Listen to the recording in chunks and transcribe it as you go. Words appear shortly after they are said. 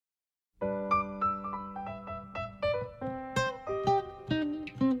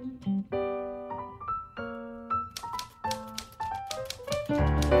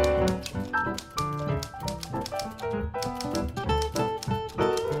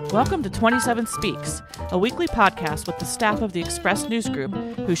Welcome to 27 Speaks, a weekly podcast with the staff of the Express News Group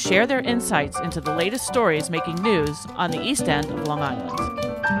who share their insights into the latest stories making news on the East End of Long Island.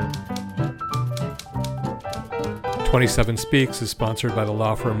 27 Speaks is sponsored by the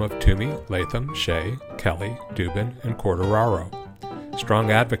law firm of Toomey, Latham, Shea, Kelly, Dubin, and Quartararo.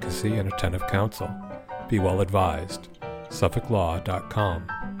 Strong advocacy and attentive counsel. Be well advised. SuffolkLaw.com.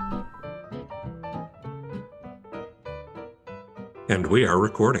 And we are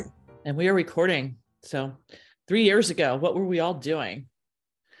recording. So 3 years ago, what were we all doing?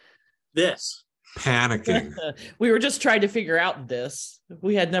 This. Panicking. We were just trying to figure out this.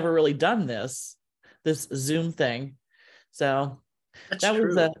 We had never really done this Zoom thing. So that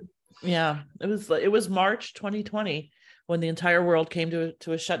true. It was March 2020 when the entire world came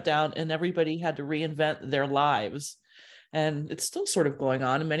to a shutdown and everybody had to reinvent their lives. And it's still sort of going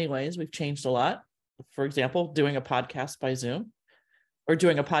on in many ways. We've changed a lot. For example, doing a podcast by Zoom or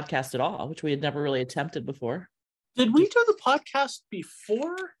doing a podcast at all, which we had never really attempted before. Did we do the podcast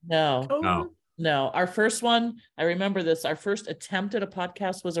before? No. Our first one, I remember this, our first attempt at a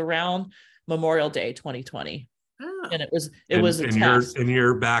podcast was around Memorial Day 2020. And it was a test. In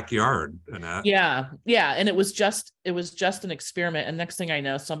your backyard, Annette. Yeah. And it was just an experiment. And next thing I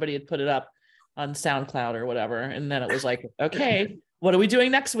know, somebody had put it up on SoundCloud or whatever. And then it was like, okay, what are we doing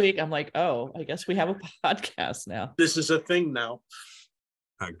next week? I'm like, oh, I guess we have a podcast now. This is a thing now.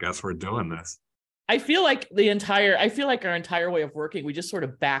 I guess we're doing this. I feel like our entire way of working, we just sort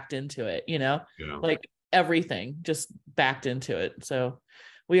of backed into it, like everything just backed into it. So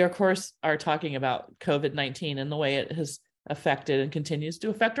we, of course, are talking about COVID-19 and the way it has affected and continues to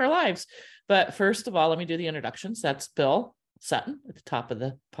affect our lives. But first of all, let me do the introductions. That's Bill Sutton at the top of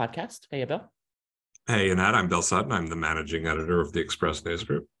the podcast. Hey, Bill. Hey, Annette. I'm Bill Sutton. I'm the managing editor of the Express News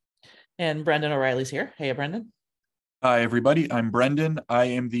Group. And Brendan O'Reilly's here. Hey, Brendan. Hi, everybody. I'm Brendan. I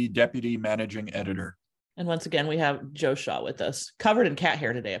am the deputy managing editor. And once again, we have Joe Shaw with us, covered in cat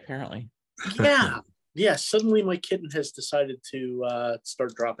hair today, apparently. Yeah. Suddenly my kitten has decided to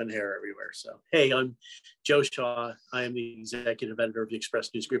start dropping hair everywhere. So, hey, I'm Joe Shaw. I am the executive editor of the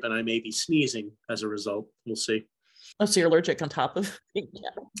Express News Group, and I may be sneezing as a result. We'll see. Oh, so you're allergic on top of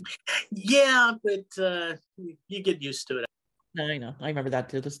Yeah, but you get used to it. I know. I remember that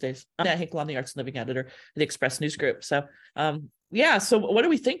to this days. I'm Hank Hinkle, the Arts and Living editor of the Express News Group. So, so what are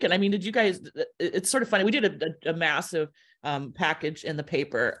we thinking? I mean, did you guys, it's sort of funny. We did a massive package in the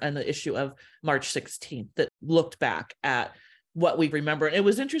paper on the issue of March 16th that looked back at what we remember. And it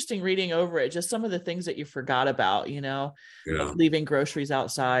was interesting reading over it, just some of the things that you forgot about, leaving groceries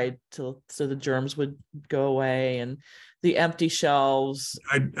outside so the germs would go away and the empty shelves.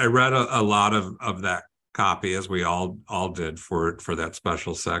 I read a lot of that copy, as we all did for that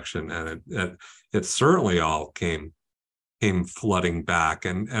special section, and it certainly all came flooding back.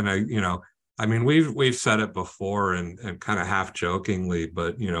 And I mean, we've said it before and kind of half jokingly,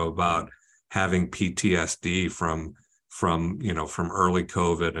 but about having PTSD from early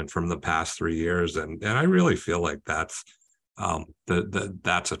COVID and from the past 3 years, and I really feel like that's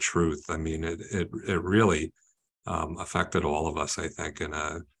that's a truth. I mean, it really affected all of us, I think, in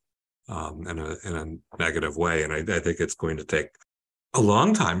a negative way, and I think it's going to take a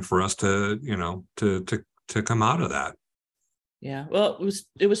long time for us to come out of that. Yeah, well,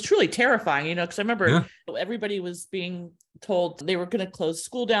 it was truly terrifying, because I remember everybody was being told they were going to close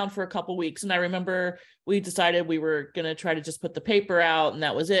school down for a couple of weeks, and I remember we decided we were going to try to just put the paper out, and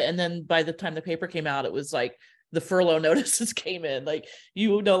that was it. And then by the time the paper came out, it was like the furlough notices came in, like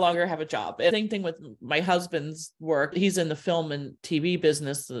you no longer have a job. And same thing with my husband's work; he's in the film and TV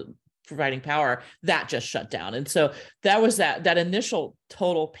business. Providing power, that just shut down. And so that was that initial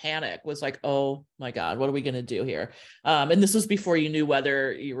total panic was like, oh my God, what are we going to do here? And this was before you knew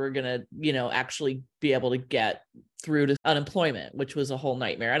whether you were going to, actually be able to get through to unemployment, which was a whole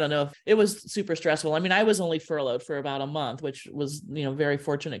nightmare. I don't know if it was super stressful. I mean, I was only furloughed for about a month, which was, very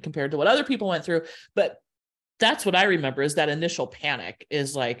fortunate compared to what other people went through. But that's what I remember is that initial panic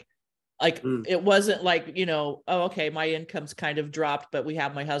is like, it wasn't like, oh, okay, my income's kind of dropped, but we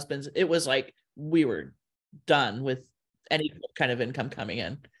have my husband's. It was like we were done with any kind of income coming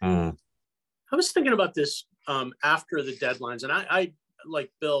in. I was thinking about this after the deadlines, and I like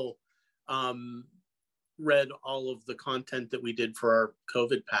Bill, read all of the content that we did for our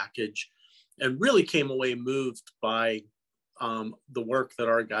COVID package and really came away moved by the work that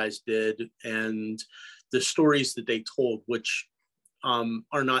our guys did and the stories that they told, which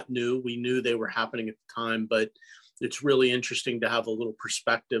are not new. We knew they were happening at the time, but it's really interesting to have a little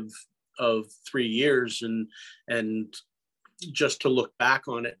perspective of 3 years and just to look back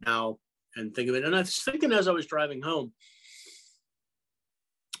on it now and think of it. And I was thinking as I was driving home,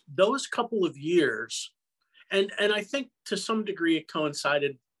 those couple of years, and I think to some degree it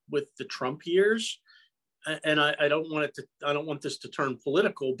coincided with the Trump years. And I don't want this to turn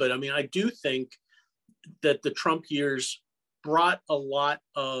political, but I mean, I do think that the Trump years brought a lot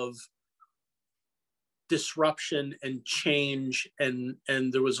of disruption and change, and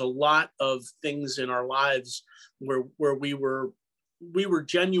there was a lot of things in our lives where we were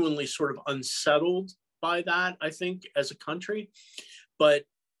genuinely sort of unsettled by that, I think, as a country. But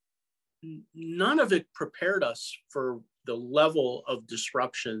none of it prepared us for the level of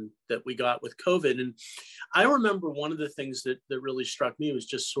disruption that we got with COVID. And I remember one of the things that really struck me was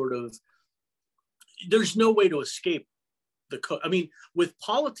just sort of, there's no way to escape I mean, with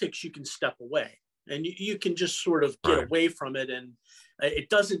politics, you can step away and you can just sort of get away from it. And it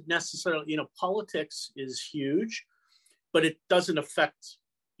doesn't necessarily, politics is huge, but it doesn't affect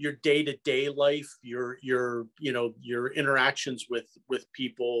your day-to-day life, your interactions with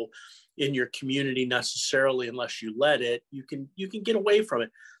people in your community necessarily, unless you let it. You can get away from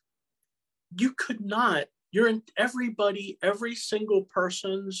it. You could not. Every single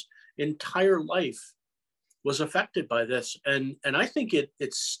person's entire life was affected by this, and I think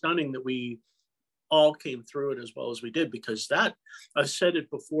it's stunning that we all came through it as well as we did, because that, I've said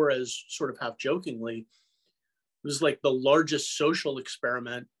it before as sort of half jokingly, it was like the largest social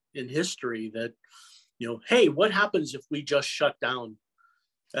experiment in history that, hey, what happens if we just shut down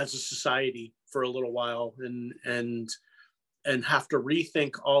as a society for a little while and have to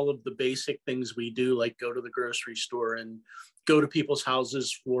rethink all of the basic things we do, like go to the grocery store and go to people's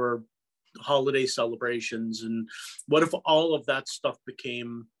houses for holiday celebrations. And what if all of that stuff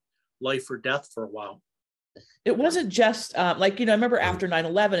became life or death for a while? It wasn't just I remember after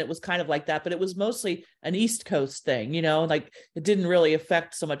 9/11, it was kind of like that, but it was mostly an East Coast thing, like it didn't really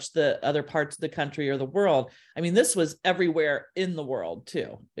affect so much the other parts of the country or the world. I mean, this was everywhere in the world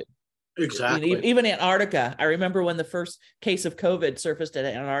too. Exactly. Even Antarctica. I remember when the first case of COVID surfaced at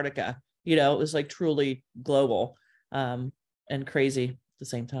Antarctica, it was like truly global and crazy at the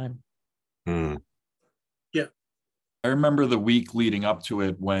same time. Yeah. I remember the week leading up to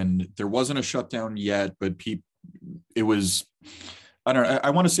it when there wasn't a shutdown yet, but it was, I don't know,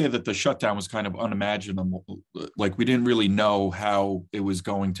 I want to say that the shutdown was kind of unimaginable. Like, we didn't really know how it was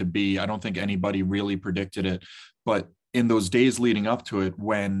going to be. I don't think anybody really predicted it. But in those days leading up to it,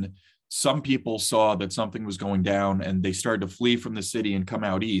 when some people saw that something was going down and they started to flee from the city and come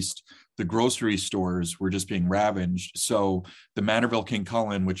out east, the grocery stores were just being ravaged. So the Manorville King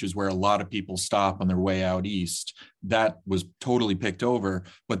Cullen, which is where a lot of people stop on their way out east, that was totally picked over.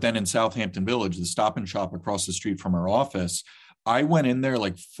 But then in Southampton Village, the Stop and Shop across the street from our office, I went in there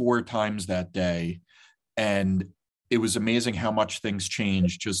like 4 times that day, and it was amazing how much things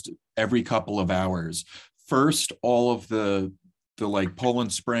changed just every couple of hours. First, all of the like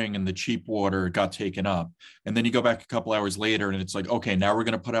Poland Spring and the cheap water got taken up. And then you go back a couple hours later and it's like, okay, now we're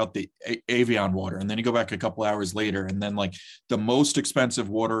going to put out the Avion water. And then you go back a couple hours later and then like the most expensive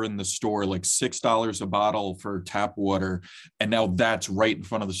water in the store, like $6 a bottle for tap water. And now that's right in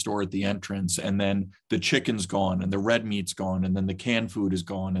front of the store at the entrance. And then the chicken's gone and the red meat's gone. And then the canned food is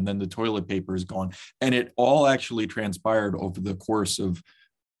gone. And then the toilet paper is gone. And it all actually transpired over the course of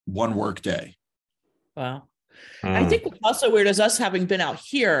one work day. Wow. I think what's also weird is us having been out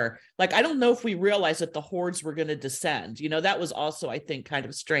here, like, I don't know if we realized that the hordes were going to descend. That was also, I think, kind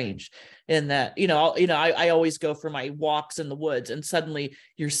of strange in that, I always go for my walks in the woods and suddenly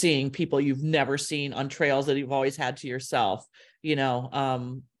you're seeing people you've never seen on trails that you've always had to yourself,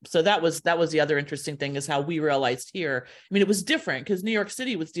 so that was the other interesting thing is how we realized here. I mean, it was different because New York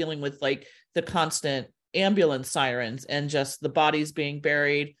City was dealing with like the constant ambulance sirens and just the bodies being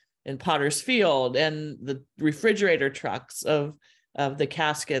buried in Potter's Field and the refrigerator trucks of the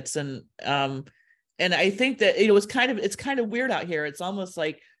caskets. And I think that it's kind of weird out here. It's almost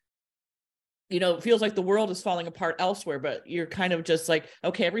like, it feels like the world is falling apart elsewhere, but you're kind of just like,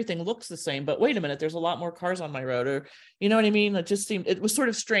 okay, everything looks the same, but wait a minute, there's a lot more cars on my road, or, you know what I mean? It was sort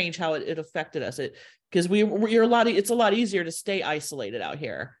of strange how it affected us. Because it's a lot easier to stay isolated out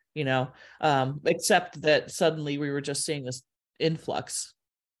here, except that suddenly we were just seeing this influx.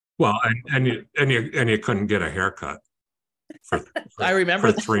 Well, and you couldn't get a haircut for I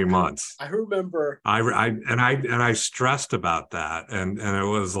remember for 3 months. I remember. I stressed about that, and it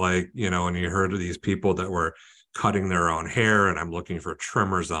was like, when you heard of these people that were cutting their own hair, and I'm looking for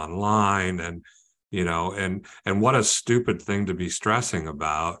trimmers online, and and what a stupid thing to be stressing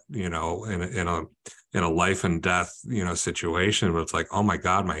about, in a life and death, situation. But it's like, oh my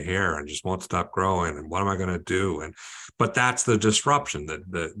God, my hair, I just won't stop growing. And what am I going to do? But that's the disruption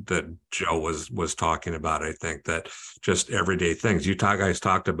that Joe was talking about. I think that just everyday things guys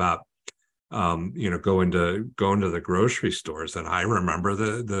talked about, going to the grocery stores. And I remember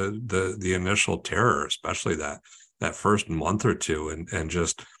the initial terror, especially that first month or two, and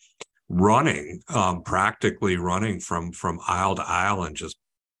just running, practically running from aisle to aisle and just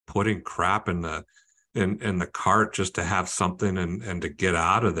putting crap in the cart just to have something and to get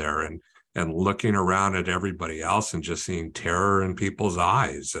out of there, and looking around at everybody else and just seeing terror in people's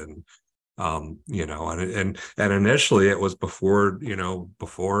eyes. And and initially it was before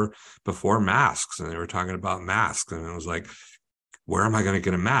masks, and they were talking about masks, and it was like, where am I going to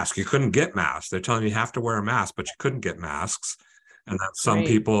get a mask? You couldn't get masks. They're telling you have to wear a mask, but you couldn't get masks. And that some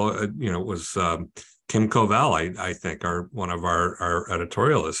people, it was Kim Covell, I think, one of our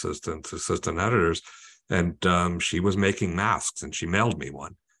editorial assistant editors, and she was making masks, and she mailed me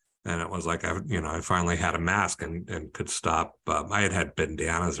one. And it was like, I finally had a mask and could stop. I had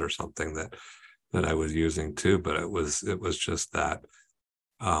bandanas or something that I was using too, but it was just that.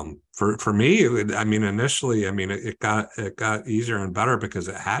 For me, initially, it got easier and better because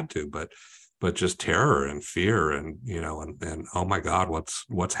it had to, but just terror and fear, and and oh my God,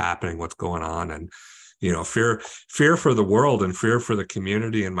 what's happening, what's going on, and fear for the world, and fear for the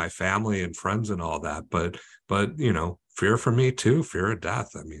community and my family and friends and all that, but fear for me too, fear of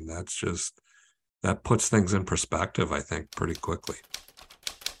death. That puts things in perspective, I think, pretty quickly.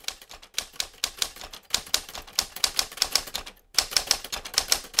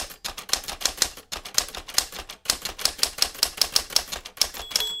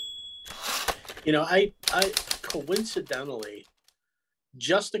 I coincidentally,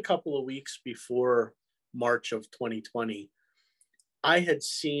 just a couple of weeks before March of 2020, I had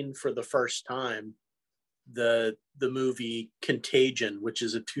seen for the first time the movie Contagion, which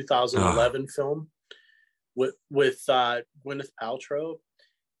is a 2011 film with Gwyneth Paltrow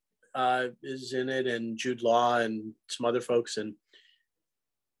is in it, and Jude Law and some other folks. And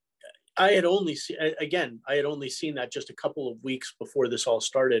I had only seen that just a couple of weeks before this all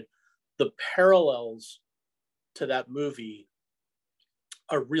started. The parallels to that movie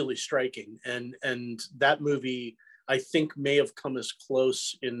are really striking, and that movie, I think, may have come as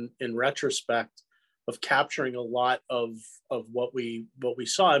close in retrospect of capturing a lot of what we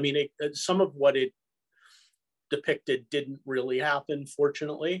saw. Some of what it depicted didn't really happen,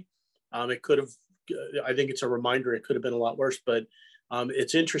 fortunately. It could have. I think it's a reminder. It could have been a lot worse, but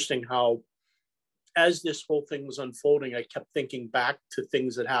it's interesting how, as this whole thing was unfolding, I kept thinking back to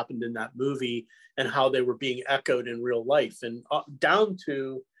things that happened in that movie and how they were being echoed in real life, and down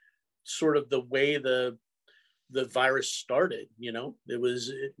to sort of the way the virus started. It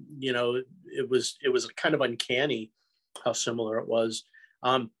was kind of uncanny how similar it was.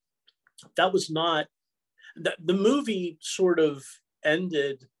 That was not the movie sort of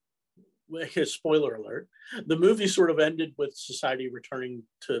ended. Spoiler alert, the movie sort of ended with society returning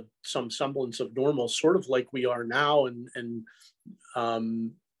to some semblance of normal, sort of like we are now. And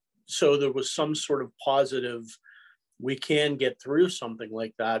so there was some sort of positive, we can get through something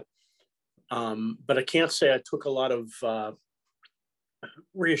like that. But I can't say I took a lot of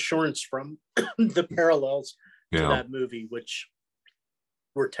reassurance from the parallels to that movie, which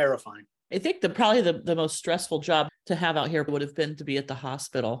were terrifying. I think probably the most stressful job to have out here would have been to be at the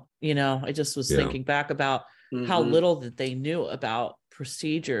hospital. I just was thinking back about how little that they knew about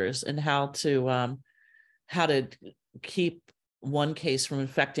procedures and how to keep one case from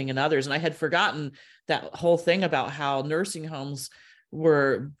infecting another's. And I had forgotten that whole thing about how nursing homes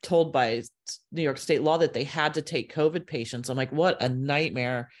were told by New York state law that they had to take COVID patients. I'm like, what a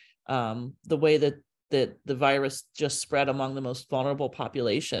nightmare. The way that the virus just spread among the most vulnerable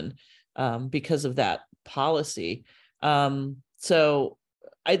population because of that policy. So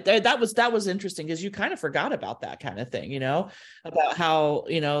that was interesting, because you kind of forgot about that kind of thing, about how,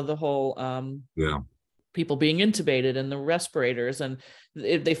 the whole people being intubated and the respirators, and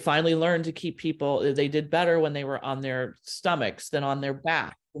they finally learned to keep people, they did better when they were on their stomachs than on their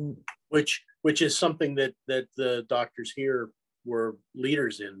back. Which is something that the doctors here were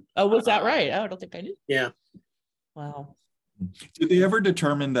leaders in. Oh, was that right? I don't think I knew. Yeah. Wow. Did they ever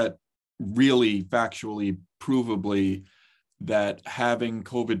determine that, really factually, provably, that having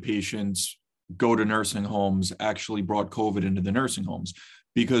COVID patients go to nursing homes actually brought COVID into the nursing homes?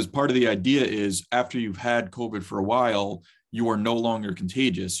 Because part of the idea is, after you've had COVID for a while, you are no longer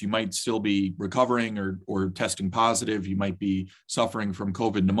contagious. You might still be recovering or testing positive. You might be suffering from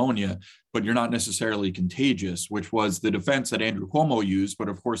COVID pneumonia, but you're not necessarily contagious, which was the defense that Andrew Cuomo used. But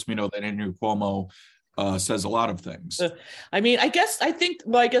of course, we know that Andrew Cuomo says a lot of things. I guess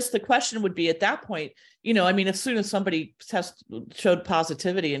the question would be at that point, as soon as somebody showed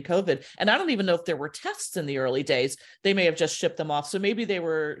positivity in COVID, and I don't even know if there were tests in the early days, they may have just shipped them off. So maybe they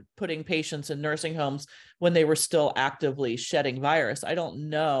were putting patients in nursing homes when they were still actively shedding virus. I don't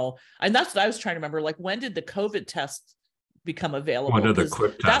know. And that's what I was trying to remember. Like, when did the COVID test become available? When did the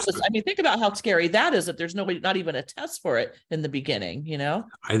quick test? Think about how scary that is, that there's not even a test for it in the beginning,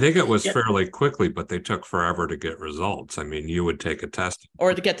 I think it was fairly quickly, but they took forever to get results. I mean, you would take a test.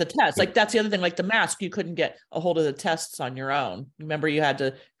 Or to get the test. Like, that's the other thing, like the mask, you couldn't get a hold of the tests on your own. Remember, you had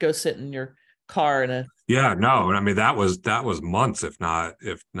to go sit in your car that was months, if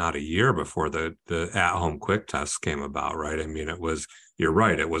not a year before the at-home quick tests came about, right? I mean, you're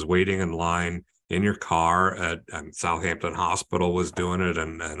right. It was waiting in line in your car at Southampton Hospital was doing it,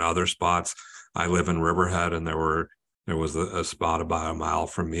 and other spots. I live in Riverhead, and there was a spot about a mile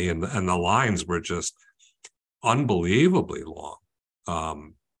from me, and the lines were just unbelievably long.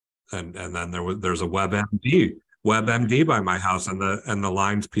 And then there's a WebMD by my house, and the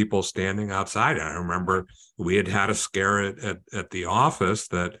lines, people standing outside. And I remember we had a scare at the office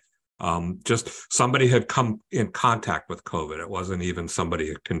that just somebody had come in contact with COVID. It wasn't even somebody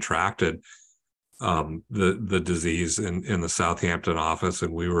had contracted the disease in the Southampton office,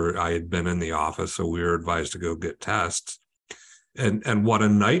 and I had been in the office, so we were advised to go get tests. And what a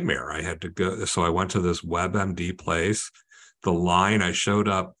nightmare I had to go. So I went to this WebMD place. The line, I showed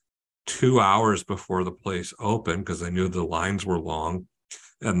up 2 hours before the place opened because I knew the lines were long,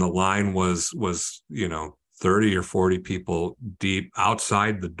 and the line was 30 or 40 people deep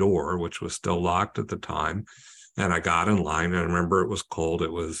outside the door, which was still locked at the time. And I got in line, and I remember it was cold.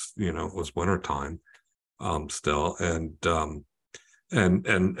 It was, it was wintertime still. And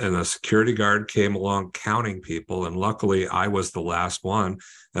a security guard came along counting people. And luckily I was the last one.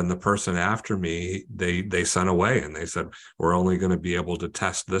 And the person after me, they sent away, and they said, we're only going to be able to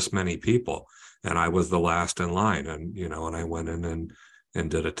test this many people. And I was the last in line. And, and I went in and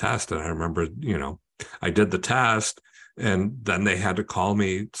did a test. And I remember, I did the test. And then they had to call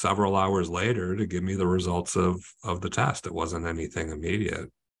me several hours later to give me the results of the test. It wasn't anything immediate.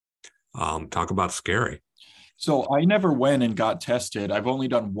 Talk about scary. So I never went and got tested. I've only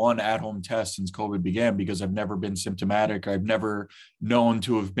done one at-home test since COVID began because I've never been symptomatic. I've never known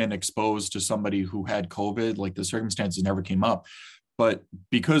to have been exposed to somebody who had COVID. Like, the circumstances never came up. But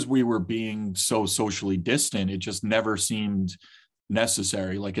because we were being so socially distant, it just never seemed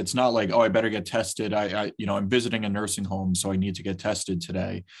necessary. Like, it's not like, oh, I better get tested. I'm visiting a nursing home, so I need to get tested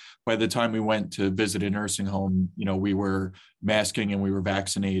today. By the time we went to visit a nursing home, we were masking and we were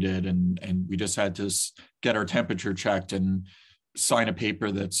vaccinated, and we just had to get our temperature checked and sign a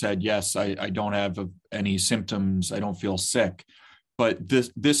paper that said, yes, I don't have any symptoms. I don't feel sick. But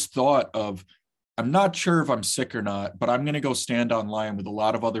this thought of, I'm not sure if I'm sick or not, but I'm going to go stand online with a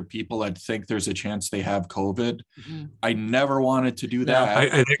lot of other people that think there's a chance they have COVID. Mm-hmm. I never wanted to do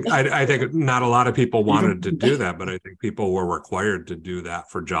that. I think not a lot of people wanted to do that, but I think people were required to do that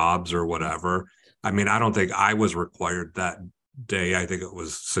for jobs or whatever. I mean, I don't think I was required that day. I think it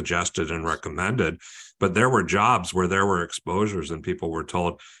was suggested and recommended, but there were jobs where there were exposures and people were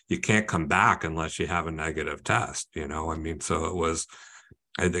told you can't come back unless you have a negative test, so it was,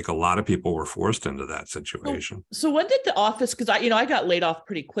 I think a lot of people were forced into that situation. So when did the office, because I got laid off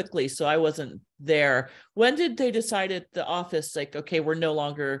pretty quickly, so I wasn't there. When did they decide at the office, like, okay, we're no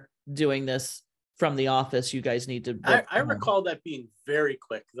longer doing this from the office. You guys need to. I recall that being very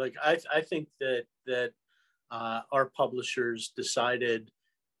quick. Like, I think that our publishers decided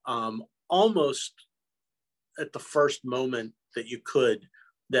almost at the first moment that you could.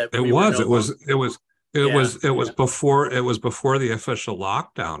 That it was before the official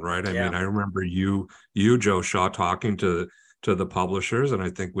lockdown, right? I mean, I remember you, Joe Shaw, talking to the publishers, and I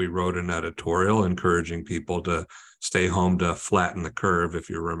think we wrote an editorial encouraging people to stay home to flatten the curve, if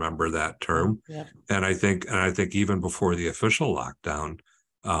you remember that term. Yeah. And I think even before the official lockdown,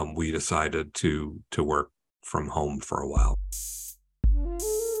 we decided to work from home for a while.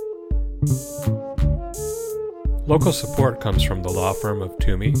 Local support comes from the law firm of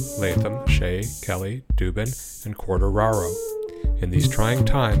Toomey, Latham, Shea, Kelly, Dubin, and Quartararo. In these trying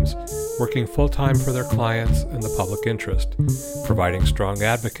times, working full-time for their clients and the public interest, providing strong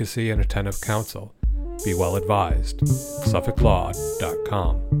advocacy and attentive counsel. Be well advised.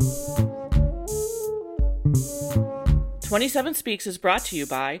 SuffolkLaw.com. 27 Speaks is brought to you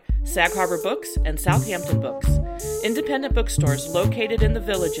by Sag Harbor Books and Southampton Books. independent bookstores located in the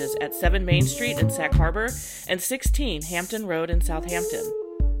Villages at 7 Main Street in Sac Harbor and 16 Hampton Road in Southampton.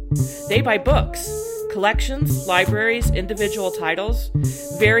 They buy books, collections, libraries, individual titles.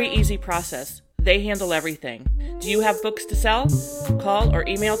 Very easy process. They handle everything. Do you have books to sell? Call or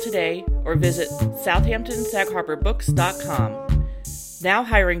email today or visit southamptonsagharborbooks.com. Now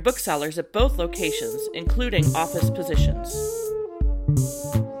hiring booksellers at both locations, including office positions.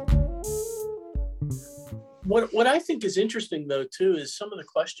 What I think is interesting, though, too, is some of the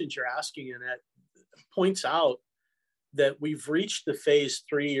questions you're asking, and that points out that we've reached the phase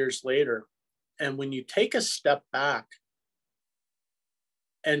 3 years later. And when you take a step back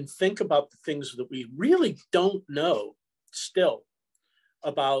and think about the things that we really don't know still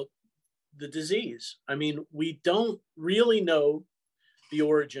about the disease. I mean, we don't really know the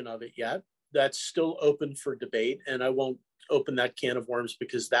origin of it yet. That's still open for debate. And I won't open that can of worms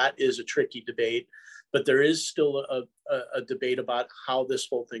because that is a tricky debate. But there is still a debate about how this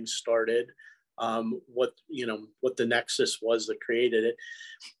whole thing started, what the nexus was that created it.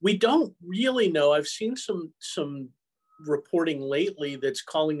 We don't really know. I've seen some reporting lately that's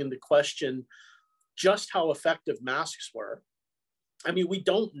calling into question just how effective masks were. I mean, we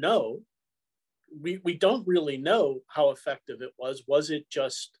don't know. We don't really know how effective it was. Was it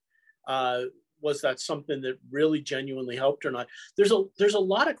just was that something that really genuinely helped or not? There's a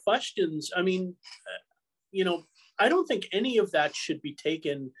lot of questions. I mean, I don't think any of that should be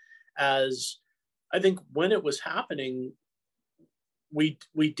taken as, I think when it was happening, we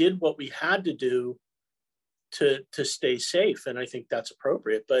did what we had to do to stay safe, and I think that's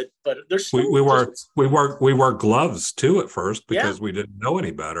appropriate. But there's still, we wore gloves too at first because we didn't know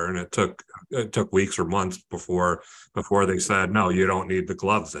any better, and it took weeks or months before they said, no, you don't need the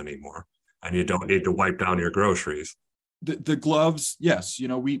gloves anymore, and you don't need to wipe down your groceries. The gloves, yes,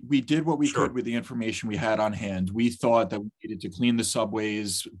 we did what we could with the information we had on hand. We thought that we needed to clean the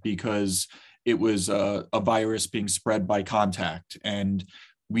subways because it was a virus being spread by contact, and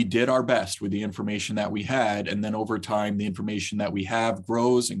we did our best with the information that we had. And then over time, the information that we have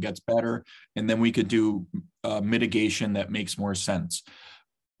grows and gets better. And then we could do mitigation that makes more sense.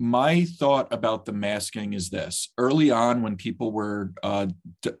 My thought about the masking is this: early on, when people were,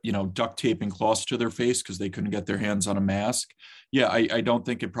 duct taping cloths to their face because they couldn't get their hands on a mask. Yeah, I don't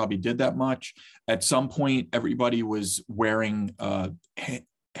think it probably did that much. At some point, everybody was wearing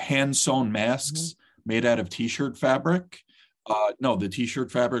hand sewn masks made out of t-shirt fabric. No, the t-shirt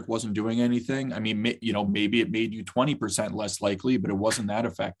fabric wasn't doing anything. I mean, maybe it made you 20% less likely, but it wasn't that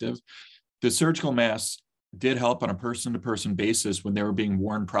effective. The surgical masks did help on a person-to-person basis when they were being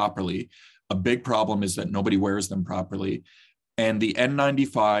worn properly. A big problem is that nobody wears them properly. And the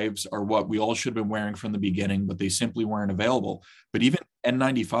N95s are what we all should have been wearing from the beginning, but they simply weren't available. But even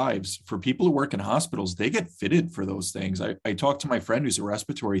N95s, for people who work in hospitals, they get fitted for those things. I talked to my friend who's a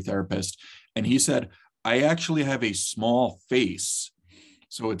respiratory therapist, and he said, I actually have a small face,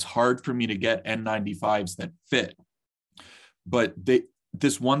 so it's hard for me to get N95s that fit. But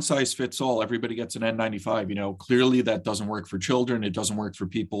this one size fits all, everybody gets an N95. Clearly that doesn't work for children. It doesn't work for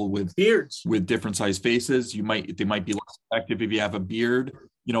people with beards, with different size faces. They might be less effective if you have a beard.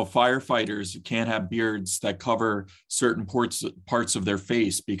 Firefighters can't have beards that cover certain parts of their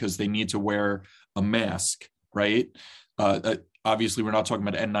face because they need to wear a mask, right? Obviously, we're not talking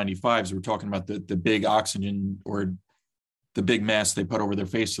about N95s. We're talking about the big oxygen or the big mask they put over their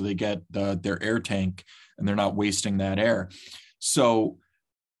face so they get their air tank and they're not wasting that air. So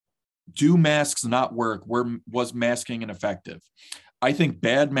do masks not work? Was masking ineffective? I think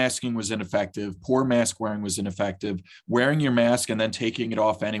bad masking was ineffective. Poor mask wearing was ineffective. Wearing your mask and then taking it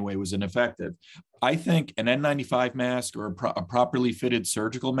off anyway was ineffective. I think an N95 mask or a properly fitted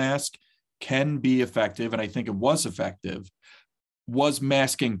surgical mask can be effective, and I think it was effective. Was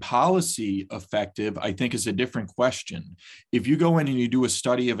masking policy effective? I think is a different question. If you go in and you do a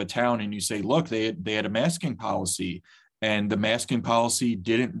study of a town and you say, look, they had a masking policy and the masking policy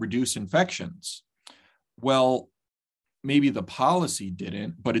didn't reduce infections. Well, maybe the policy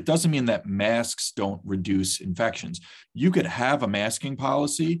didn't, but it doesn't mean that masks don't reduce infections. You could have a masking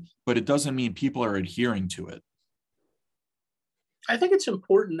policy, but it doesn't mean people are adhering to it. I think it's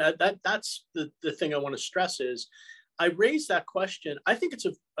important that's the thing I want to stress is I raised that question. I think it's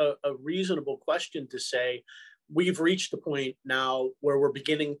a reasonable question to say we've reached the point now where we're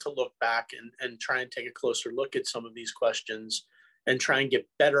beginning to look back and try and take a closer look at some of these questions and try and get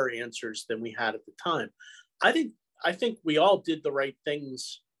better answers than we had at the time. I think we all did the right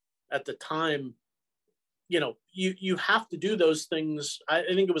things at the time. You have to do those things. I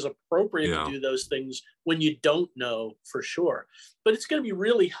think it was appropriate to do those things when you don't know for sure. But it's going to be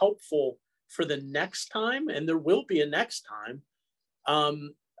really helpful for the next time, and there will be a next time,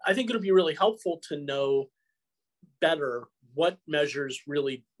 I think it'll be really helpful to know better what measures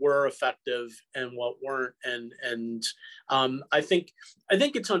really were effective and what weren't. And I think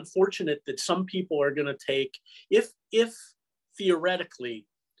it's unfortunate that some people are going to take, if theoretically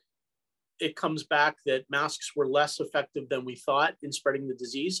it comes back that masks were less effective than we thought in spreading the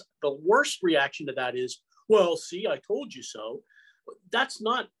disease, the worst reaction to that is, well, see, I told you so. That's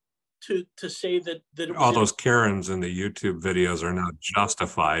not to say that it all those Karens in the YouTube videos are not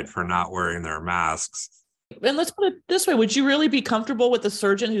justified for not wearing their masks. And let's put it this way. Would you really be comfortable with the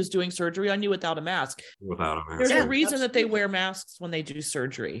surgeon who's doing surgery on you without a mask? Without a mask. There's a reason that they wear masks when they do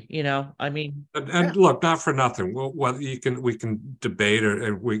surgery, I mean. And look, not for nothing. Well, we can debate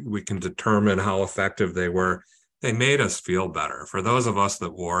and we can determine how effective they were. They made us feel better. For those of us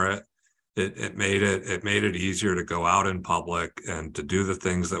that wore it, it made it easier to go out in public and to do the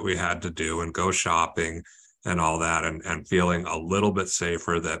things that we had to do and go shopping and all that, and feeling a little bit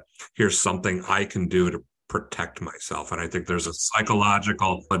safer that here's something I can do to protect myself. And I think there's a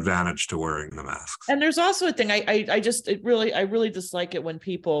psychological advantage to wearing the masks. And there's also a thing I really dislike it when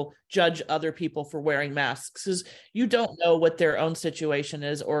people judge other people for wearing masks, because you don't know what their own situation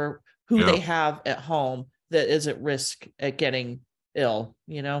is or who they have at home that is at risk at getting ill,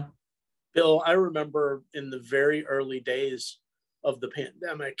 Bill, I remember in the very early days of the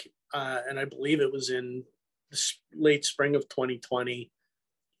pandemic, and I believe it was in the late spring of 2020.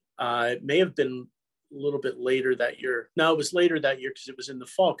 It may have been a little bit later that year. No, it was later that year because it was in the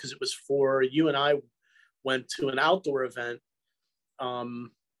fall, because it was for you and I went to an outdoor event to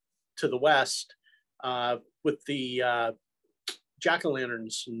the west with the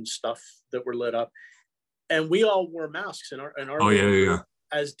jack-o'-lanterns and stuff that were lit up. And we all wore masks in our group,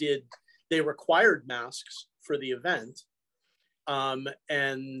 as did they required masks for the event.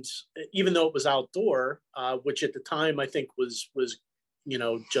 And even though it was outdoor, which at the time I think was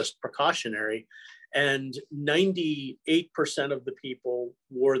just precautionary, and 98% of the people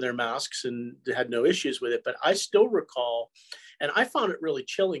wore their masks and had no issues with it. But I still recall, and I found it really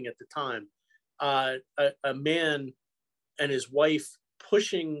chilling at the time, a man and his wife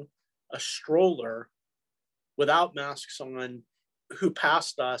pushing a stroller without masks on, who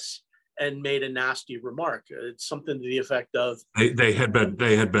passed us and made a nasty remark. It's something to the effect of they had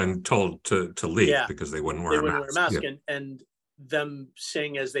been told to leave because they wouldn't wear a mask. And them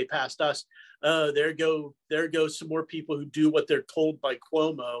saying as they passed us, there go some more people who do what they're told by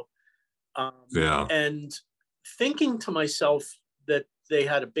Cuomo. And thinking to myself that they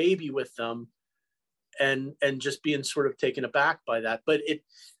had a baby with them, and just being sort of taken aback by that. But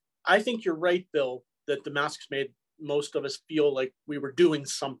I think you're right, Bill, that the masks made most of us feel like we were doing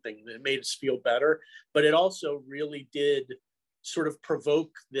something that made us feel better. But it also really did sort of provoke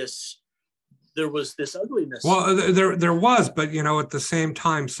this. There was this ugliness. Well, there was, but at the same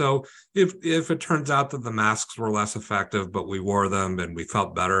time, so if it turns out that the masks were less effective, but we wore them and we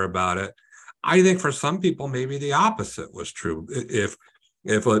felt better about it, I think for some people maybe the opposite was true.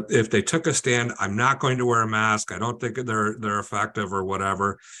 If they took a stand, I'm not going to wear a mask, I don't think they're effective or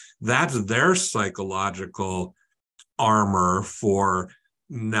whatever, that's their psychological armor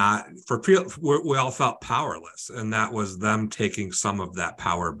we all felt powerless, and that was them taking some of that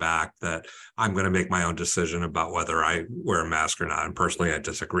power back, that I'm going to make my own decision about whether I wear a mask or not. And personally, I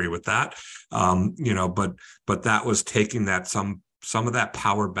disagree with that. But that was taking that some of that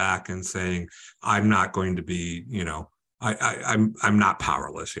power back and saying, I'm not going to be, I'm not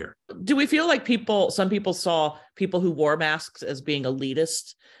powerless here. Do we feel like some people saw people who wore masks as being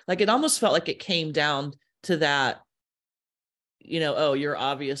elitist? Like it almost felt like it came down to that, oh, you're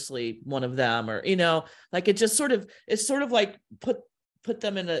obviously one of them, or, like it's sort of like put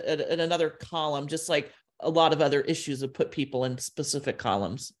them in another column, just like a lot of other issues have put people in specific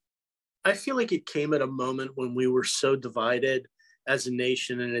columns. I feel like it came at a moment when we were so divided as a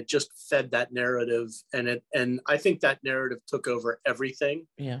nation, and it just fed that narrative, and I think that narrative took over everything.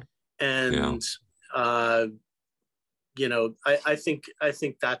 Yeah. And I think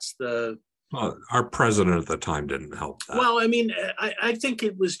that's the. Well, our president at the time didn't help that. Well, I mean, I think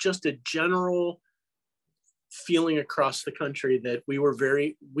it was just a general feeling across the country that we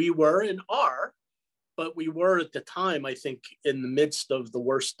were and are, but we were at the time, I think, in the midst of the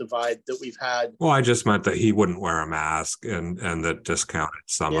worst divide that we've had. Well, I just meant that he wouldn't wear a mask, and that discounted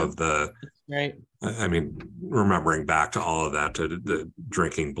some of the. Right. I mean, remembering back to all of that, to the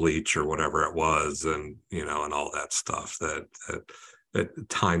drinking bleach or whatever it was, and and all that stuff that at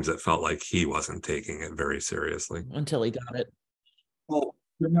times it felt like he wasn't taking it very seriously until he got it. Well,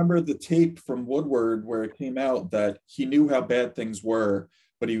 remember the tape from Woodward where it came out that he knew how bad things were,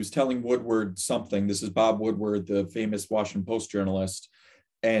 but he was telling Woodward something. This is Bob Woodward, the famous Washington Post journalist,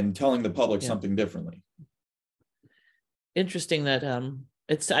 and telling the public something differently. Interesting that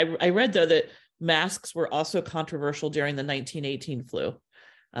I read though that masks were also controversial during the 1918 flu.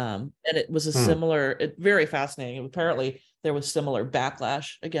 And it was a similar, very fascinating. Apparently there was similar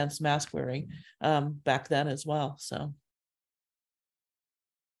backlash against mask wearing back then as well. So.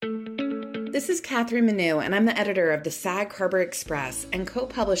 This is Catherine Manu, and I'm the editor of the Sag Harbor Express and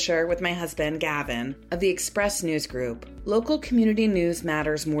co-publisher with my husband, Gavin, of the Express News Group. Local community news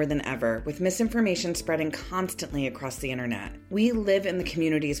matters more than ever, with misinformation spreading constantly across the internet. We live in the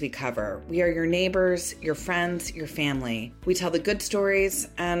communities we cover. We are your neighbors, your friends, your family. We tell the good stories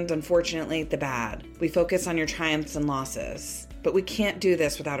and, unfortunately, the bad. We focus on your triumphs and losses. But we can't do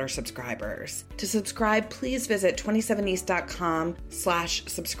this without our subscribers. To subscribe, please visit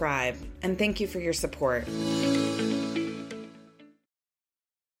 27east.com/subscribe. And thank you for your support.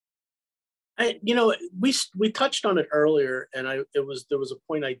 We touched on it earlier, and there was a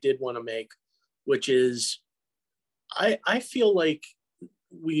point I did want to make, which is I feel like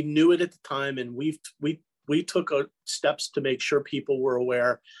we knew it at the time, and we took steps to make sure people were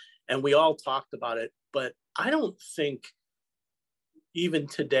aware, and we all talked about it. But I don't think even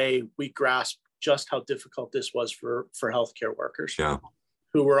today we grasp just how difficult this was for healthcare workers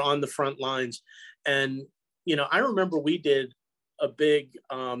who were on the front lines. And, I remember we did a big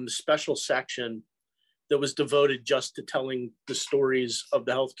special section that was devoted just to telling the stories of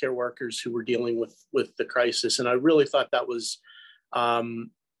the healthcare workers who were dealing with the crisis. And I really thought that was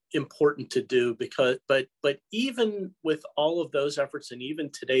important to do but even with all of those efforts, and even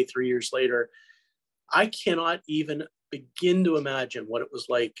today, 3 years later, I cannot even begin to imagine what it was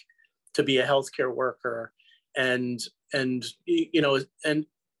like to be a healthcare worker and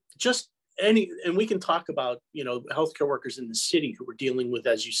we can talk about, healthcare workers in the city who were dealing with,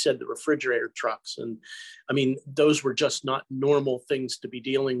 as you said, the refrigerator trucks. And I mean, those were just not normal things to be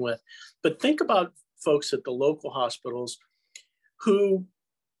dealing with. But think about folks at the local hospitals who,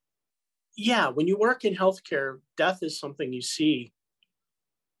 when you work in healthcare, death is something you see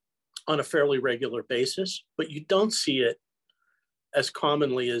on a fairly regular basis, but you don't see it as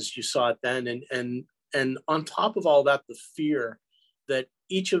commonly as you saw it then. And on top of all that, the fear that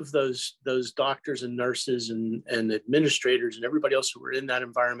each of those doctors and nurses and administrators and everybody else who were in that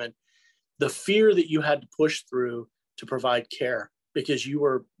environment, the fear that you had to push through to provide care because you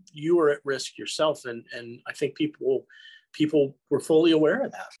were at risk yourself. And I think people were fully aware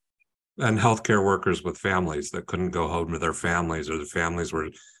of that. And healthcare workers with families that couldn't go home to their families, or the families were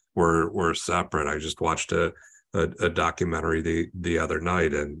separate. I just watched a documentary the other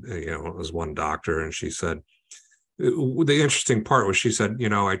night, and it was one doctor, and she said the interesting part was, she said,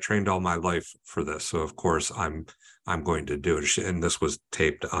 I trained all my life for this, so of course I'm going to do it. And this was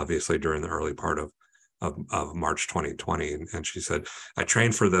taped obviously during the early part of March 2020, and she said, I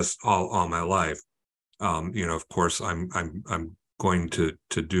trained for this all my life. Of course I'm going to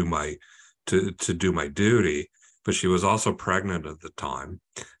do my duty. But she was also pregnant at the time,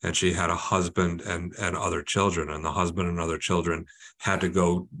 and she had a husband and other children, and the husband and other children had to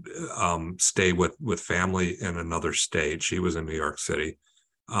go stay with family in another state. She was in New York City.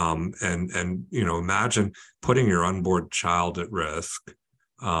 And imagine putting your unborn child at risk,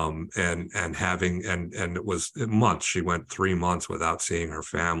 and having, and it was months. She went 3 months without seeing her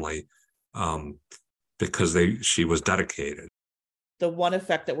family, because she was dedicated. The one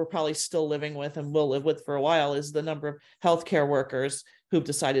effect that we're probably still living with and will live with for a while is the number of healthcare workers who've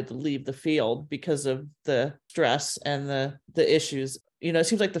decided to leave the field because of the stress and the issues. It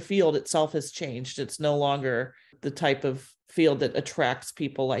seems like the field itself has changed. It's no longer the type of field that attracts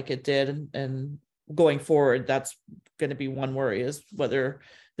people like it did. And going forward, that's going to be one worry, is whether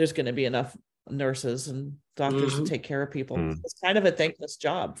there's going to be enough nurses and doctors to take care of people. It's kind of a thankless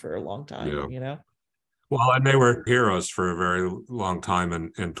job for a long time, Well, and they were heroes for a very long time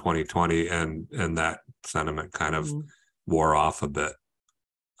in 2020, and that sentiment kind of wore off a bit,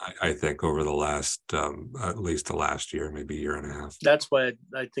 I think, over the last, at least the last year, maybe year and a half. That's why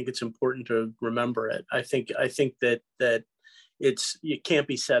I think it's important to remember it. I think that it can't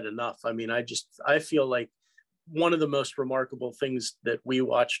be said enough. I mean, I feel like one of the most remarkable things that we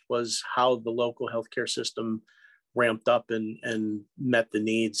watched was how the local healthcare system ramped up and met the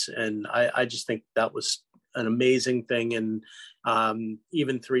needs. And I just think that was an amazing thing. And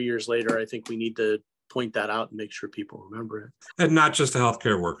even 3 years later, I think we need to point that out and make sure people remember it. And not just the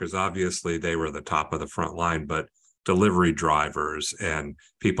healthcare workers, obviously they were the top of the front line, but delivery drivers and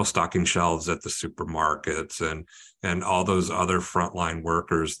people stocking shelves at the supermarkets and all those other frontline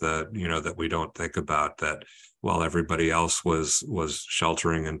workers that, that we don't think about, that while everybody else was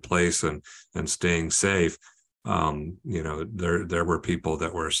sheltering in place and staying safe. There were people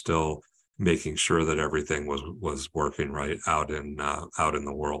that were still making sure that everything was working right out in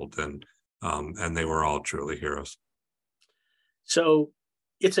the world, and they were all truly heroes. So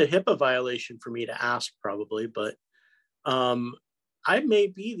it's a HIPAA violation for me to ask, probably, but I may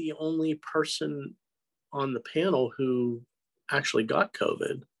be the only person on the panel who actually got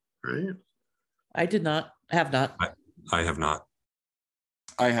COVID, right? I did not have not. I have not.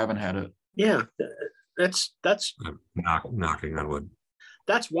 I haven't had it. Yeah, that's I'm knocking on wood.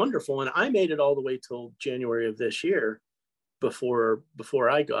 That's wonderful, and I made it all the way till January of this year before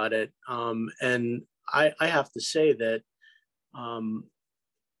I got it. And I have to say that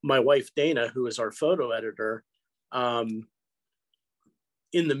my wife Dana, who is our photo editor, in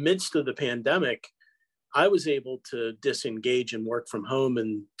the midst of the pandemic, I was able to disengage and work from home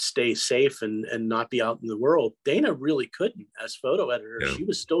and stay safe and not be out in the world. Dana really couldn't as photo editor. Yeah. She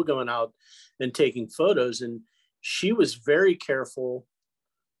was still going out and taking photos, and she was very careful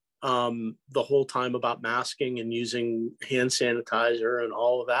the whole time about masking and using hand sanitizer and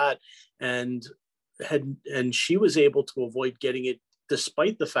all of that. And she was able to avoid getting it,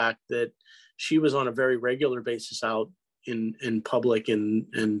 despite the fact that she was on a very regular basis out in public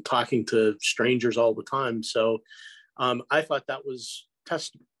and talking to strangers all the time. So I thought that was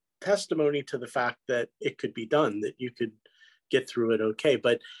testimony to the fact that it could be done, that you could get through it okay.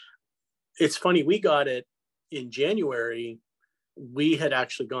 But it's funny, we got it in January. We had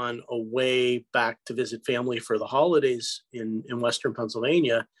actually gone away back to visit family for the holidays in Western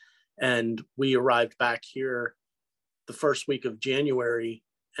Pennsylvania. And we arrived back here the first week of January,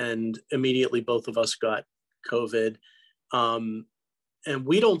 and immediately both of us got COVID. And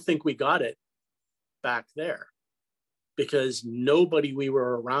we don't think we got it back there because nobody we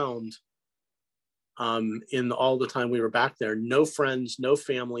were around in all the time we were back there, no friends, no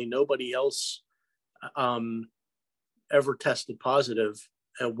family, nobody else ever tested positive.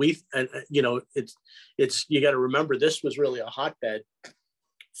 And it's you got to remember, this was really a hotbed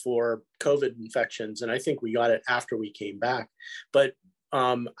for COVID infections. And I think we got it after we came back. But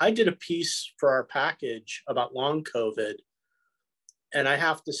I did a piece for our package about long COVID, and I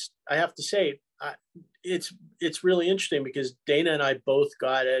have to say it's really interesting because Dana and I both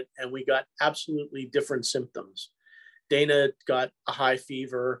got it, and we got absolutely different symptoms. Dana got a high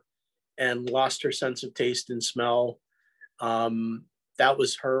fever and lost her sense of taste and smell. That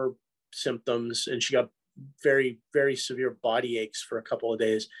was her symptoms, and she got very, very severe body aches for a couple of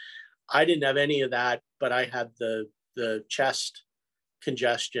days. I didn't have any of that, but I had the chest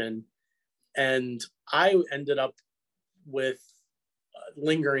congestion, and I ended up with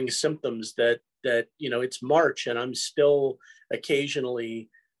lingering symptoms that it's March and I'm still occasionally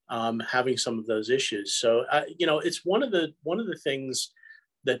having some of those issues. So it's one of the things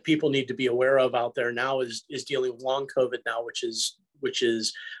that people need to be aware of out there now is dealing with long COVID now, which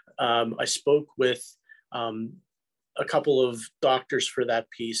is I spoke with a couple of doctors for that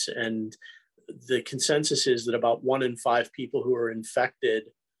piece, and the consensus is that about 1 in 5 people who are infected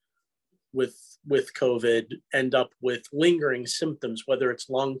with COVID end up with lingering symptoms, whether it's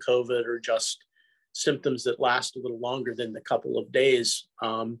long COVID or just symptoms that last a little longer than the couple of days.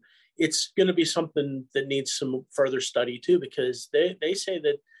 It's going to be something that needs some further study too, because they say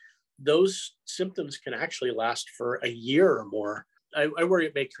that those symptoms can actually last for a year or more. I worry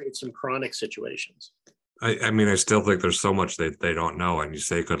it may create some chronic situations. I mean, I still think there's so much that they don't know. And you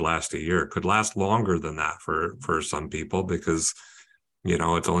say it could last a year, it could last longer than that for some people, because,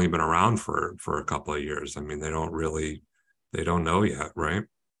 it's only been around for a couple of years. I mean, they don't know yet, right?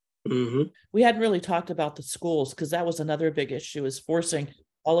 Mm-hmm. We hadn't really talked about the schools, because that was another big issue, is forcing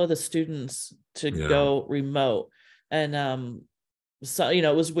all of the students to go remote. And so,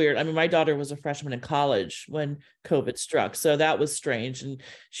 it was weird. I mean, my daughter was a freshman in college when COVID struck. So that was strange. And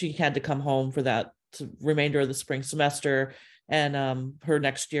she had to come home for that remainder of the spring semester. And her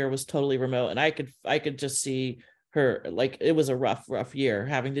next year was totally remote. And I could just see her, like, it was a rough year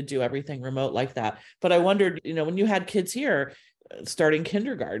having to do everything remote like that. But I wondered, when you had kids here starting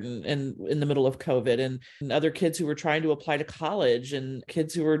kindergarten and in the middle of COVID, and other kids who were trying to apply to college, and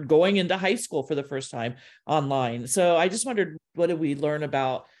kids who were going into high school for the first time online. So I just wondered, what did we learn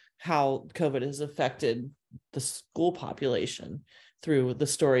about how COVID has affected the school population through the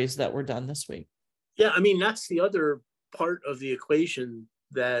stories that were done this week? Yeah, I mean, that's the other part of the equation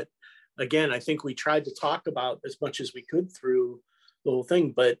that, again, I think we tried to talk about as much as we could through the whole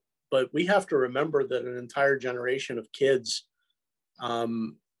thing, but we have to remember that an entire generation of kids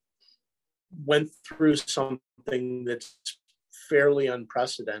went through something that's fairly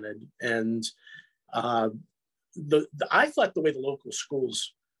unprecedented. And I thought the way the local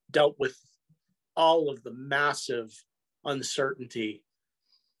schools dealt with all of the massive uncertainty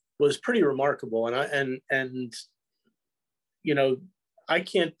was pretty remarkable. And I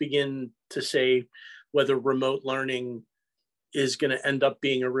can't begin to say whether remote learning is going to end up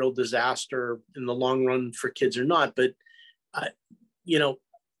being a real disaster in the long run for kids or not. But I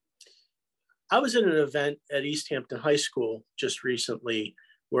was at an event at East Hampton High School just recently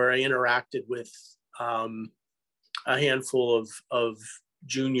where I interacted with a handful of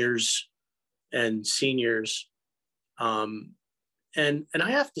juniors and seniors. And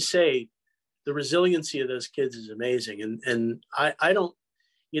I have to say, the resiliency of those kids is amazing. And I don't,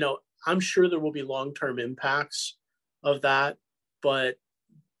 I'm sure there will be long-term impacts of that, but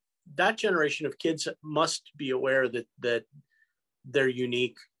that generation of kids must be aware that they're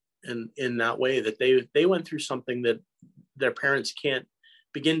unique in that way, that they went through something that their parents can't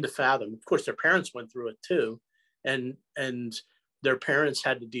begin to fathom. Of course, their parents went through it too, and their parents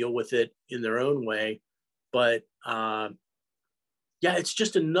had to deal with it in their own way. But it's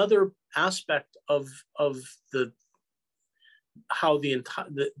just another aspect of how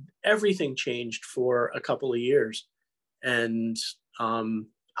everything changed for a couple of years. And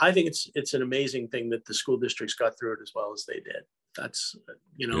I think it's an amazing thing that the school districts got through it as well as they did. That's,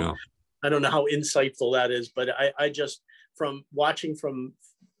 I don't know how insightful that is, but I just, from watching from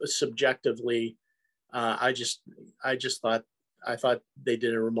subjectively, I thought they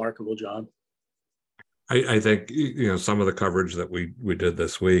did a remarkable job. I think, some of the coverage that we did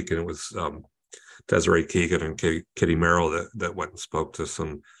this week, and it was Desiree Keegan and Kitty Merrill that went and spoke to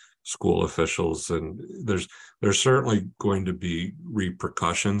some school officials, and there's certainly going to be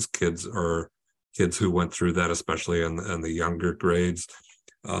repercussions. Kids who went through that, especially in the younger grades,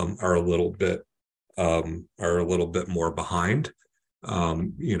 are a little bit more behind.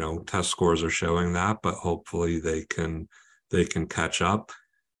 Test scores are showing that, but hopefully they can catch up.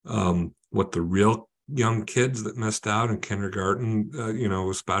 What the real young kids that missed out in kindergarten,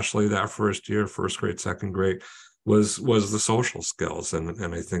 especially that first year, first grade, second grade, was the social skills.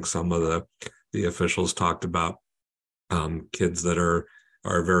 And I think some of the officials talked about kids that are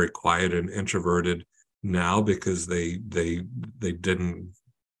very quiet and introverted now because they didn't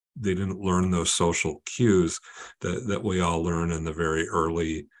learn those social cues that we all learn in the very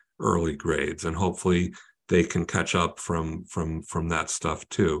early grades. And hopefully they can catch up from that stuff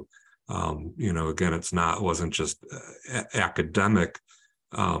too. Again, it wasn't just academic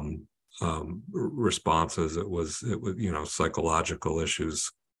responses. It was psychological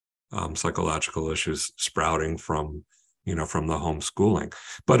issues sprouting from the homeschooling.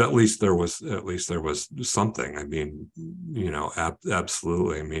 But at least there was something. I mean,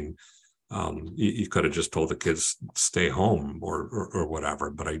 absolutely. I mean, you could have just told the kids stay home or whatever.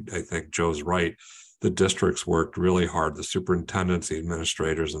 But I think Joe's right. The districts worked really hard. The superintendents, the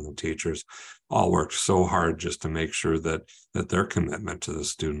administrators, and the teachers all worked so hard just to make sure that their commitment to the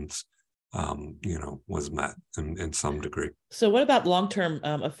students, was met in some degree. So what about long-term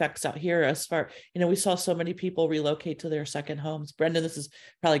effects out here as far, we saw so many people relocate to their second homes. Brendan, this is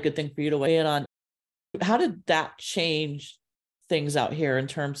probably a good thing for you to weigh in on. How did that change things out here in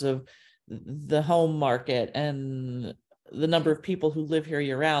terms of the home market and the number of people who live here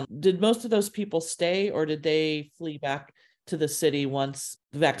year round? Did most of those people stay, or did they flee back to the city once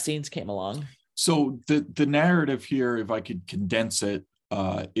the vaccines came along? So the narrative here, if I could condense it,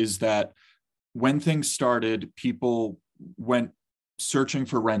 is that when things started, people went searching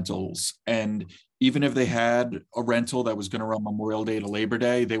for rentals. And even if they had a rental that was going to run Memorial Day to Labor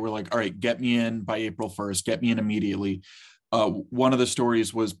Day, they were like, all right, get me in by April 1st, get me in immediately. One of the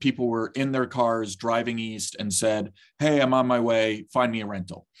stories was people were in their cars driving east and said, hey, I'm on my way, find me a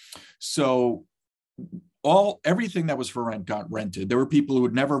rental. So everything that was for rent got rented. There were people who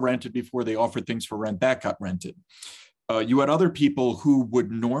had never rented before. They offered things for rent that got rented. You had other people who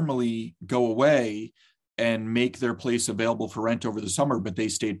would normally go away and make their place available for rent over the summer, but they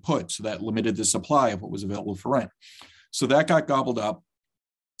stayed put. So that limited the supply of what was available for rent. So that got gobbled up.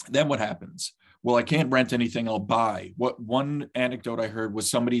 Then what happens? Well, I can't rent anything, I'll buy. One anecdote I heard was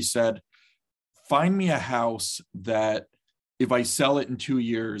somebody said, find me a house that if I sell it in 2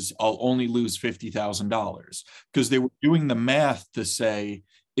 years, I'll only lose $50,000. Because they were doing the math to say,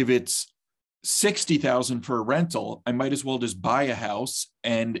 if it's $60,000 for a rental, I might as well just buy a house,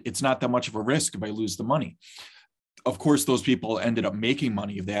 and it's not that much of a risk if I lose the money. Of course, those people ended up making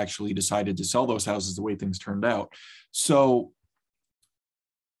money if they actually decided to sell those houses the way things turned out. So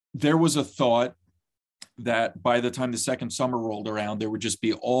there was a thought that by the time the second summer rolled around, there would just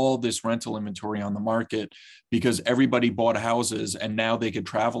be all this rental inventory on the market because everybody bought houses and now they could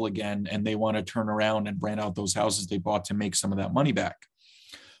travel again and they want to turn around and rent out those houses they bought to make some of that money back.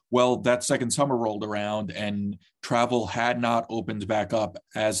 Well, that second summer rolled around and travel had not opened back up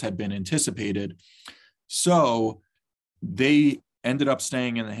as had been anticipated. So they ended up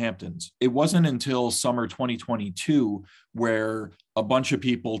staying in the Hamptons. It wasn't until summer 2022 where a bunch of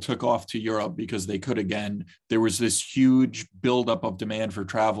people took off to Europe because they could again. There was this huge buildup of demand for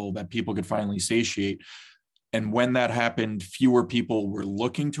travel that people could finally satiate. And when that happened, fewer people were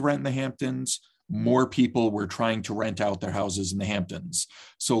looking to rent in the Hamptons. More people were trying to rent out their houses in the Hamptons.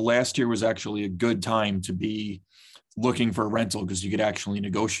 So last year was actually a good time to be looking for a rental because you could actually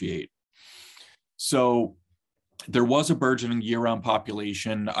negotiate. So there was a burgeoning year-round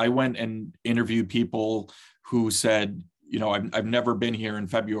population. I went and interviewed people who said, you know, I've never been here in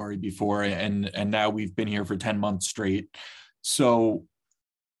February before, and now we've been here for 10 months straight. So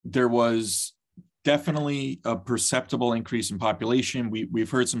there was definitely a perceptible increase in population.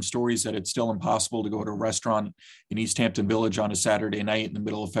 We've heard some stories that it's still impossible to go to a restaurant in East Hampton Village on a Saturday night in the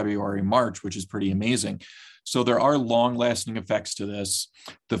middle of February and March, which is pretty amazing. So there are long-lasting effects to this.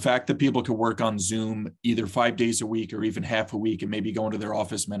 The fact that people could work on Zoom either 5 days a week or even half a week and maybe go into their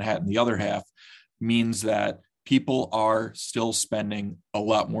office in Manhattan the other half means that people are still spending a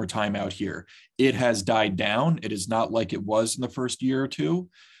lot more time out here. It has died down. It is not like it was in the first year or two.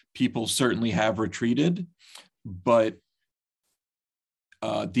 People certainly have retreated, but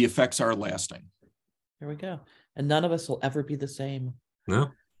the effects are lasting. There we go. And none of us will ever be the same.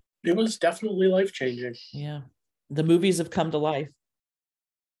 No. It was definitely life-changing. Yeah. The movies have come to life.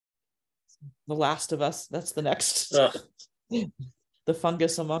 The Last of Us, that's the next. The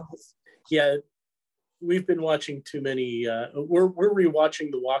Fungus Among Us. Yeah, we've been watching too many. We're rewatching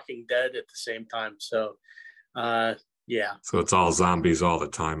The Walking Dead at the same time. So, yeah. So it's all zombies all the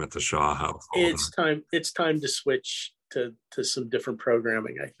time at the Shaw House. It's time to switch to some different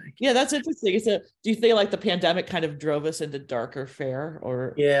programming, I think. Yeah, that's interesting. So do you feel like the pandemic kind of drove us into darker fare,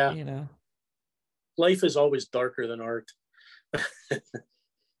 or yeah, you know, life is always darker than art.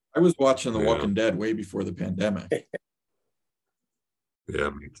 I was watching The Walking Dead way before the pandemic. Yeah,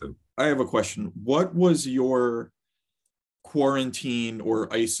 me too. I have a question. What was your quarantine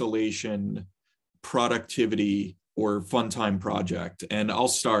or isolation productivity or fun time project? And I'll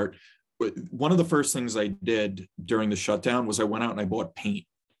start. One of the first things I did during the shutdown was I went out and I bought paint.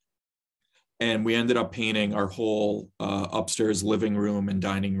 And we ended up painting our whole upstairs living room and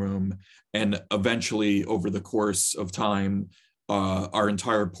dining room. And eventually, over the course of time, our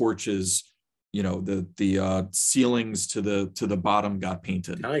entire porches, you know, the ceilings to the bottom got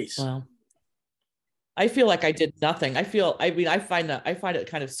painted. Nice. Wow. I feel like I did nothing. I find it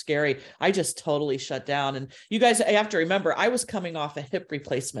kind of scary. I just totally shut down. And you guys, I have to remember, I was coming off a hip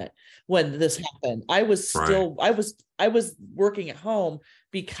replacement when this happened. I was still, right. I was working at home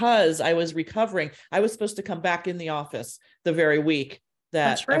because I was recovering. I was supposed to come back in the office the very week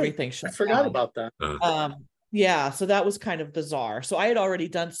that everything shut down. I forgot about that. Yeah. So that was kind of bizarre. So I had already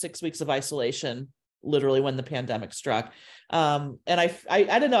done 6 weeks of isolation, literally when the pandemic struck. And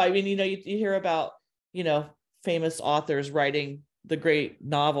I don't know. I mean, you know, you hear about, you know, famous authors writing the great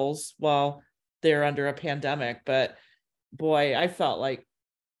novels while they're under a pandemic. But boy, I felt like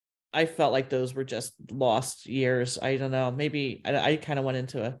those were just lost years. I don't know. Maybe I kind of went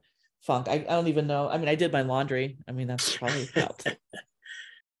into a funk. I don't even know. I mean, I did my laundry. I mean, that's probably helped.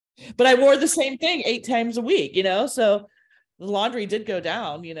 But I wore the same thing 8 times a week, you know, so the laundry did go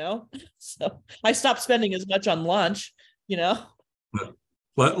down, you know, so I stopped spending as much on lunch, you know.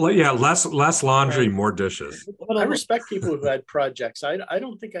 Yeah, less laundry, right. More dishes. I respect people who had projects. I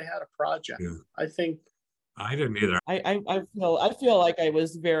don't think I had a project. Yeah. I think I didn't either. I feel like I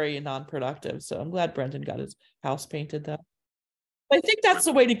was very non-productive. So I'm glad Brendan got his house painted though. I think that's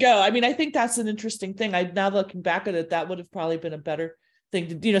the way to go. I mean, I think that's an interesting thing. Now looking back at it, that would have probably been a better thing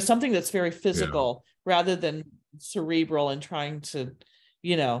to, you know, something that's very physical rather than cerebral and trying to,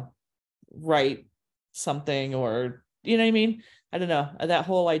 you know, write something or, you know what I mean? I don't know, that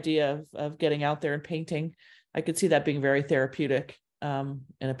whole idea of getting out there and painting, I could see that being very therapeutic in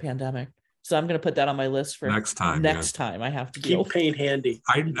a pandemic. So I'm going to put that on my list for next time. I have to keep paint handy.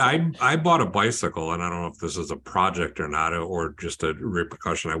 I bought a bicycle, and I don't know if this is a project or not, or just a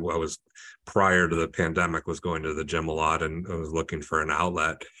repercussion. I was prior to the pandemic was going to the gym a lot, and I was looking for an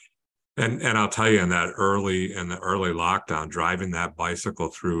outlet. And I'll tell you, in the early lockdown, driving that bicycle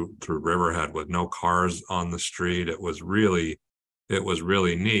through Riverhead with no cars on the street, it was really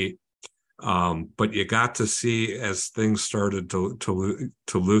neat. But you got to see as things started to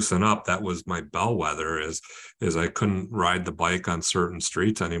loosen up. That was my bellwether, is I couldn't ride the bike on certain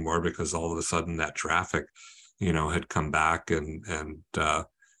streets anymore because all of a sudden that traffic, had come back and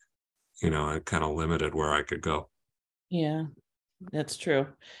it kind of limited where I could go. Yeah, that's true.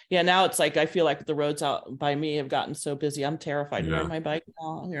 Yeah, now it's like I feel like the roads out by me have gotten so busy. I'm terrified to ride my bike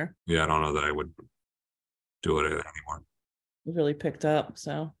now here. Yeah, I don't know that I would do it anymore. It really picked up.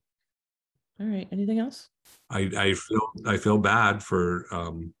 So, all right. Anything else? I feel bad for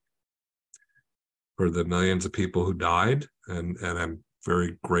the millions of people who died, and I'm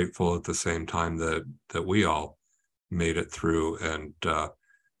very grateful at the same time that we all made it through and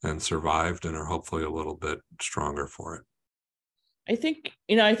survived and are hopefully a little bit stronger for it. I think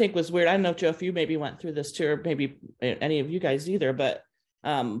it was weird. I don't know, Joe, if you maybe went through this too, or maybe any of you guys either, but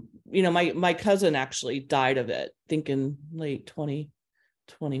my cousin actually died of it, I think in late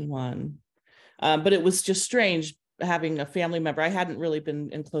 2021. But it was just strange having a family member. I hadn't really been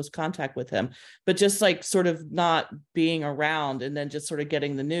in close contact with him, but just like sort of not being around and then just sort of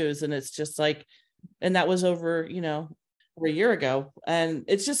getting the news. And it's just like, and that was over a year ago. And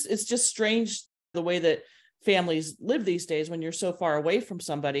it's just strange the way that families live these days when you're so far away from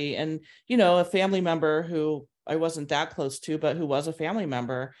somebody. And, a family member who I wasn't that close to, but who was a family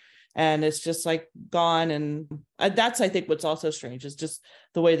member, and it's just like gone. And that's, I think, what's also strange is just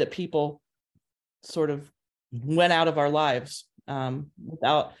the way that people sort of went out of our lives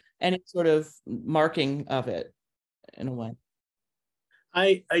without any sort of marking of it in a way.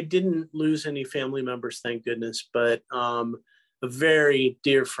 I didn't lose any family members, thank goodness, but a very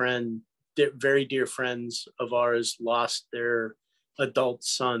dear friend, very dear friends of ours lost their adult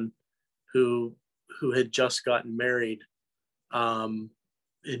son who had just gotten married. And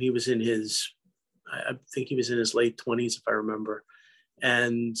he was I think he was in his late 20s, if I remember.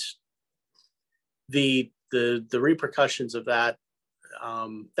 And the repercussions of that,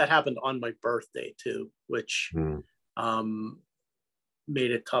 that happened on my birthday too, which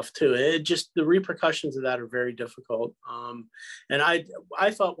made it tough too. The repercussions of that are very difficult. And I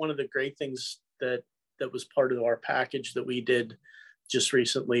thought one of the great things that was part of our package that we did just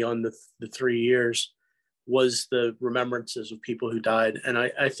recently on the 3 years was the remembrances of people who died. And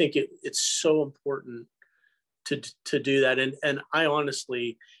I think it's so important to do that. And I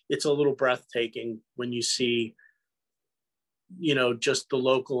honestly, it's a little breathtaking when you see, just the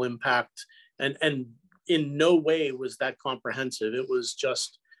local impact, and in no way was that comprehensive. It was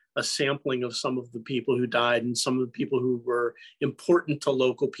just a sampling of some of the people who died and some of the people who were important to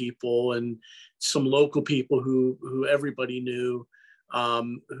local people, and some local people who everybody knew,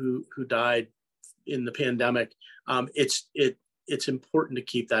 who died in the pandemic. It's important to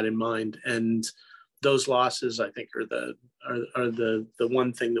keep that in mind. And those losses, I think, are the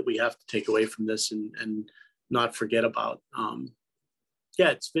one thing that we have to take away from this and not forget about.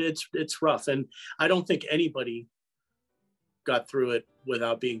 It's rough, and I don't think anybody got through it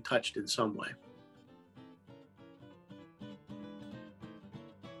without being touched in some way.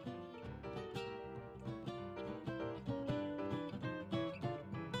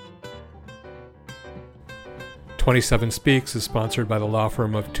 "27 Speaks" is sponsored by the law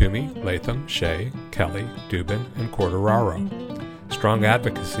firm of Toomey, Latham, Shea, Kelly, Dubin, and Corderaro. Strong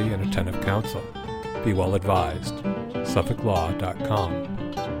advocacy and attentive counsel. Be well advised. SuffolkLaw.com.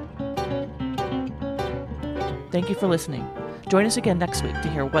 Thank you for listening. Join us again next week to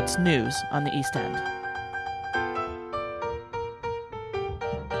hear what's news on the East End.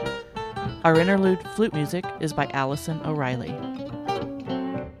 Our interlude flute music is by Allison O'Reilly.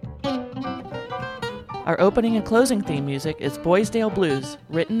 Our opening and closing theme music is Boysdale Blues,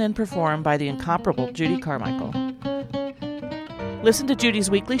 written and performed by the incomparable Judy Carmichael. Listen to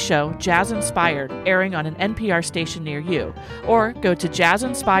Judy's weekly show, Jazz Inspired, airing on an NPR station near you, or go to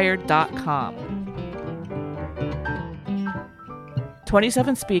jazzinspired.com.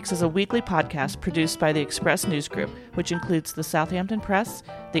 27 Speaks is a weekly podcast produced by the Express News Group, which includes the Southampton Press,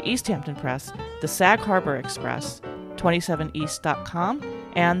 the East Hampton Press, the Sag Harbor Express, 27east.com,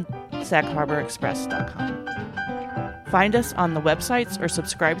 and sagharborexpress.com. Find us on the websites or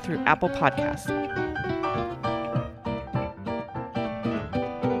subscribe through Apple Podcasts.